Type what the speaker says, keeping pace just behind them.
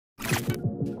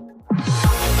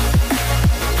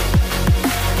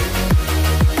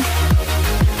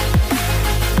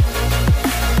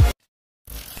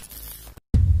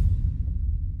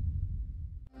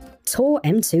Tor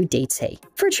M2DT.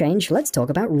 For a change, let's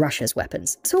talk about Russia's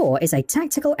weapons. Tor is a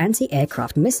tactical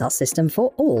anti-aircraft missile system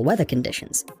for all weather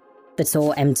conditions. The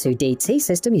Tor M2DT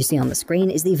system you see on the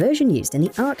screen is the version used in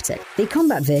the Arctic. The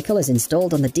combat vehicle is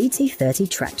installed on the DT-30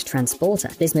 tracked transporter.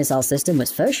 This missile system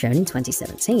was first shown in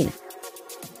 2017.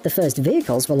 The first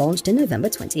vehicles were launched in November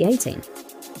 2018.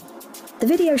 The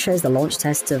video shows the launch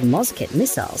tests of Moskit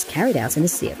missiles carried out in the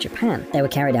Sea of Japan. They were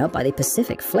carried out by the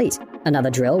Pacific Fleet. Another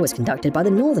drill was conducted by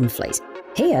the Northern Fleet.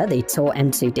 Here, the Tor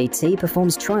M2DT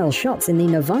performs trial shots in the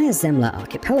Novaya Zemlya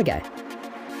archipelago.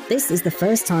 This is the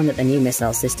first time that the new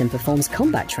missile system performs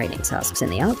combat training tasks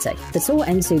in the Arctic. The Tor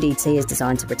M2DT is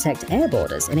designed to protect air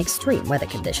borders in extreme weather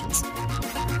conditions.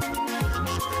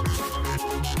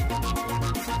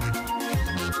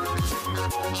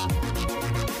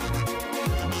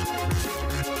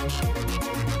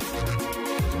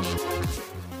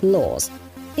 Laws.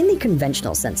 In the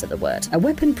conventional sense of the word, a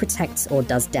weapon protects or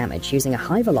does damage using a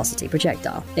high-velocity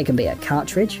projectile. It can be a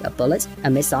cartridge, a bullet, a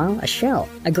missile, a shell,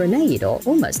 a grenade, or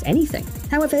almost anything.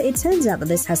 However, it turns out that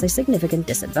this has a significant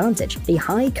disadvantage: the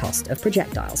high cost of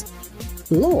projectiles.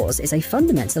 LAWS is a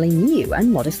fundamentally new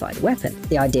and modified weapon.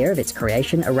 The idea of its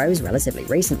creation arose relatively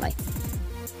recently.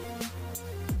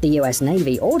 The US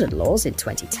Navy ordered LAWS in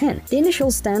 2010. The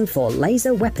initials stand for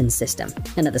Laser Weapon System,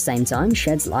 and at the same time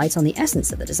sheds light on the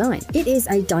essence of the design. It is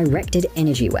a directed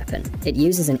energy weapon. It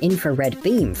uses an infrared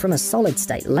beam from a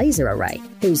solid-state laser array,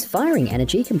 whose firing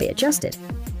energy can be adjusted.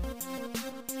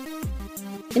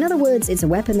 In other words, it's a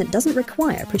weapon that doesn't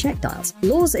require projectiles.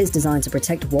 LAWS is designed to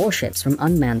protect warships from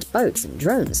unmanned boats and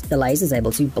drones. The laser is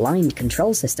able to blind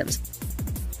control systems.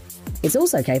 It's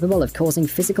also capable of causing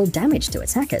physical damage to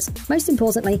attackers. Most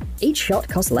importantly, each shot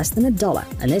costs less than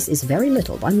 $1, and this is very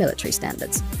little by military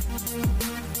standards.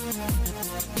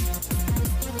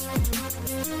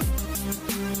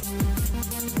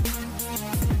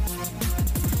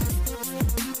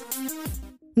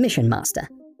 Mission Master.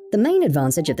 The main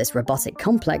advantage of this robotic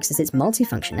complex is its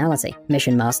multifunctionality.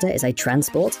 Mission Master is a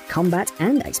transport, combat,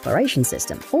 and exploration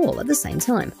system, all at the same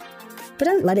time. But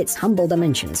don't let its humble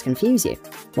dimensions confuse you.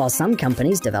 While some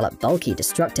companies develop bulky,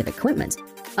 destructive equipment,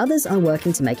 others are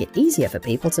working to make it easier for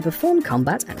people to perform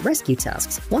combat and rescue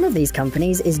tasks. One of these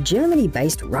companies is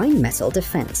Germany-based Rheinmetall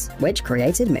Defense, which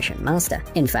created Mission Master.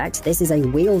 In fact, this is a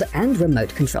wheeled and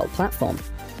remote control platform.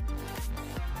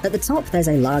 At the top, there's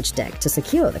a large deck to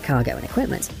secure the cargo and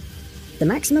equipment. The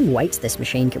maximum weight this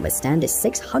machine can withstand is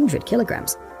 600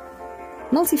 kilograms.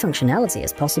 Multifunctionality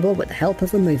is possible with the help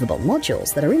of removable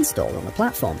modules that are installed on the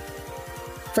platform.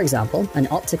 For example, an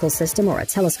optical system or a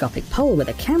telescopic pole with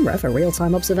a camera for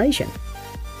real-time observation.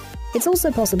 It's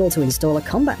also possible to install a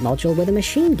combat module with a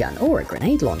machine gun or a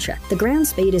grenade launcher. The ground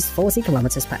speed is 40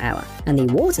 km per hour, and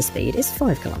the water speed is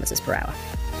 5 km per hour.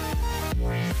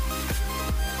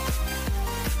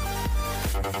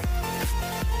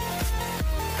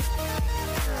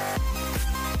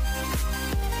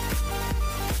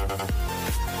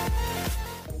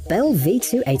 Bell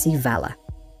V280 Valor.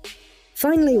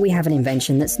 Finally, we have an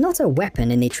invention that's not a weapon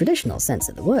in the traditional sense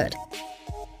of the word.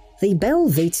 The Bell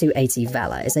V280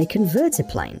 Valor is a converter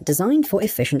plane designed for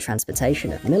efficient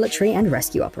transportation of military and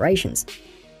rescue operations.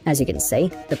 As you can see,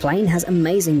 the plane has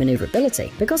amazing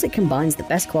maneuverability because it combines the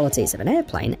best qualities of an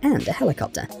airplane and a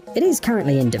helicopter. It is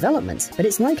currently in development, but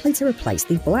it's likely to replace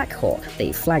the Black Hawk,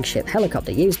 the flagship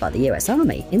helicopter used by the US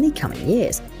Army, in the coming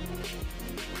years.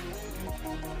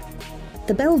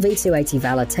 The Bell V280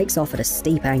 Valor takes off at a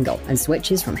steep angle and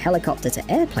switches from helicopter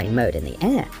to airplane mode in the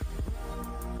air.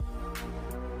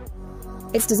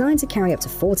 It's designed to carry up to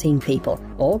 14 people,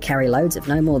 or carry loads of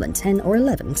no more than 10 or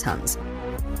 11 tons.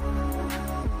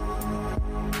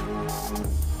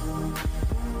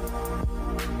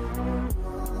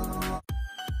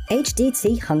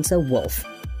 HDT Hunter Wolf.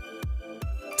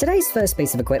 Today's first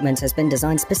piece of equipment has been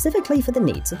designed specifically for the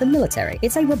needs of the military.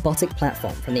 It's a robotic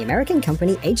platform from the American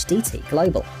company HDT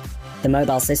Global. The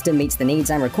mobile system meets the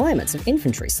needs and requirements of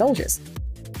infantry soldiers.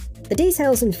 The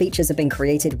details and features have been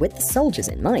created with the soldiers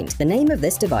in mind. The name of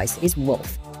this device is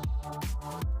Wolf,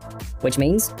 which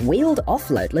means Wheeled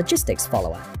Offload Logistics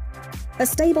Follower. A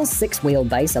stable 6-wheel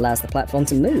base allows the platform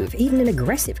to move even in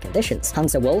aggressive conditions.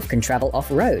 Hunter Wolf can travel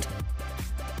off-road,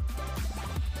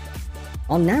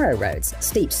 on narrow roads,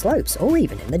 steep slopes, or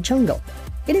even in the jungle.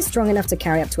 It is strong enough to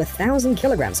carry up to 1,000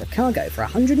 kilograms of cargo for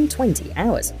 120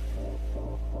 hours.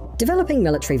 Developing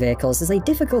military vehicles is a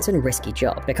difficult and risky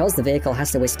job because the vehicle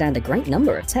has to withstand a great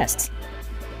number of tests.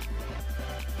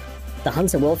 The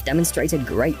Hunter Wolf demonstrated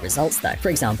great results though. For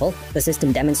example, the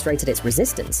system demonstrated its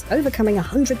resistance, overcoming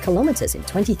 100 kilometers in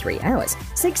 23 hours,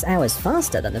 6 hours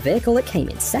faster than the vehicle that came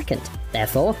in second.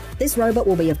 Therefore, this robot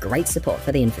will be of great support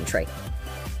for the infantry.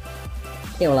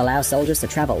 It will allow soldiers to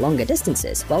travel longer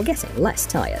distances while getting less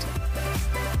tired.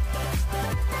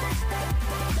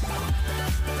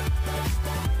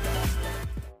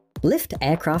 Lift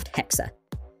Aircraft Hexa.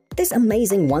 This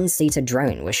amazing one-seater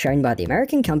drone was shown by the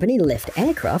American company Lift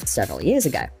Aircraft several years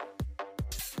ago.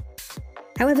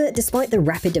 However, despite the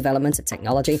rapid development of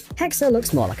technology, Hexa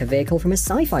looks more like a vehicle from a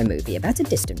sci-fi movie about a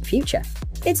distant future.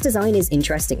 Its design is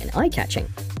interesting and eye-catching.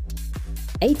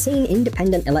 18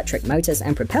 independent electric motors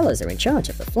and propellers are in charge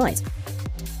of the flight.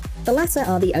 The latter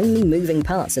are the only moving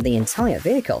parts of the entire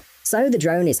vehicle, so the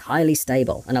drone is highly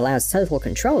stable and allows total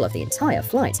control of the entire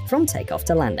flight from takeoff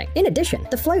to landing. In addition,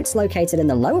 the floats located in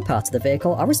the lower part of the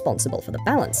vehicle are responsible for the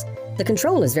balance. The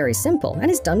control is very simple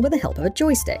and is done with the help of a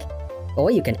joystick.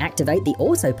 Or you can activate the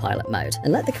autopilot mode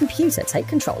and let the computer take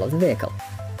control of the vehicle.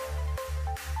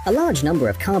 A large number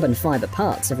of carbon fiber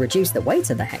parts have reduced the weight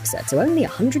of the Hexa to only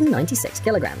 196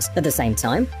 kilograms. At the same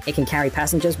time, it can carry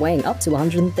passengers weighing up to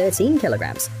 113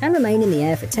 kilograms and remain in the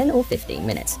air for 10 or 15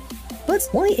 minutes. But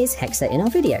why is Hexa in our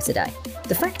video today?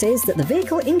 The fact is that the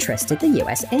vehicle interested the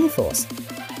US Air Force.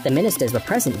 The ministers were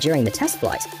present during the test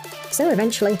flight, so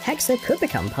eventually Hexa could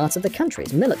become part of the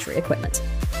country's military equipment.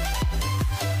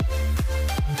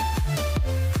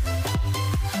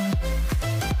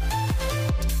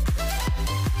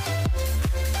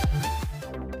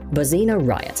 Buzina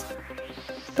Riot.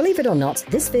 Believe it or not,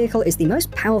 this vehicle is the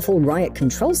most powerful riot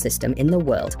control system in the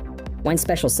world. When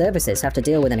special services have to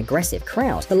deal with an aggressive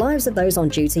crowd, the lives of those on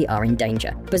duty are in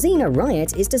danger. Buzina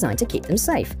Riot is designed to keep them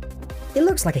safe. It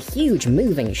looks like a huge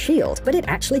moving shield, but it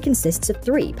actually consists of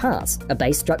 3 parts: a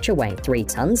base structure weighing 3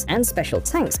 tons and special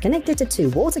tanks connected to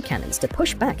 2 water cannons to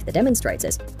push back the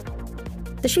demonstrators.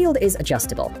 The shield is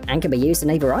adjustable and can be used in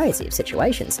a variety of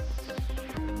situations.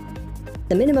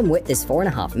 The minimum width is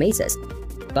 4.5 meters,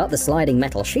 but the sliding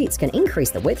metal sheets can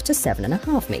increase the width to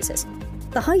 7.5 meters.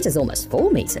 The height is almost 4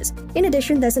 meters. In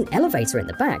addition, there's an elevator in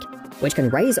the back, which can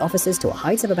raise officers to a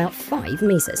height of about 5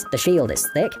 meters. The shield is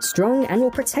thick, strong, and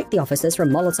will protect the officers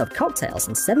from Molotov cocktails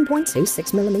and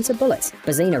 7.26mm bullets.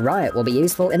 Buzina Riot will be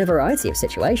useful in a variety of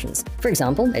situations. For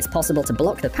example, it's possible to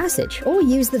block the passage or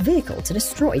use the vehicle to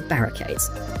destroy barricades.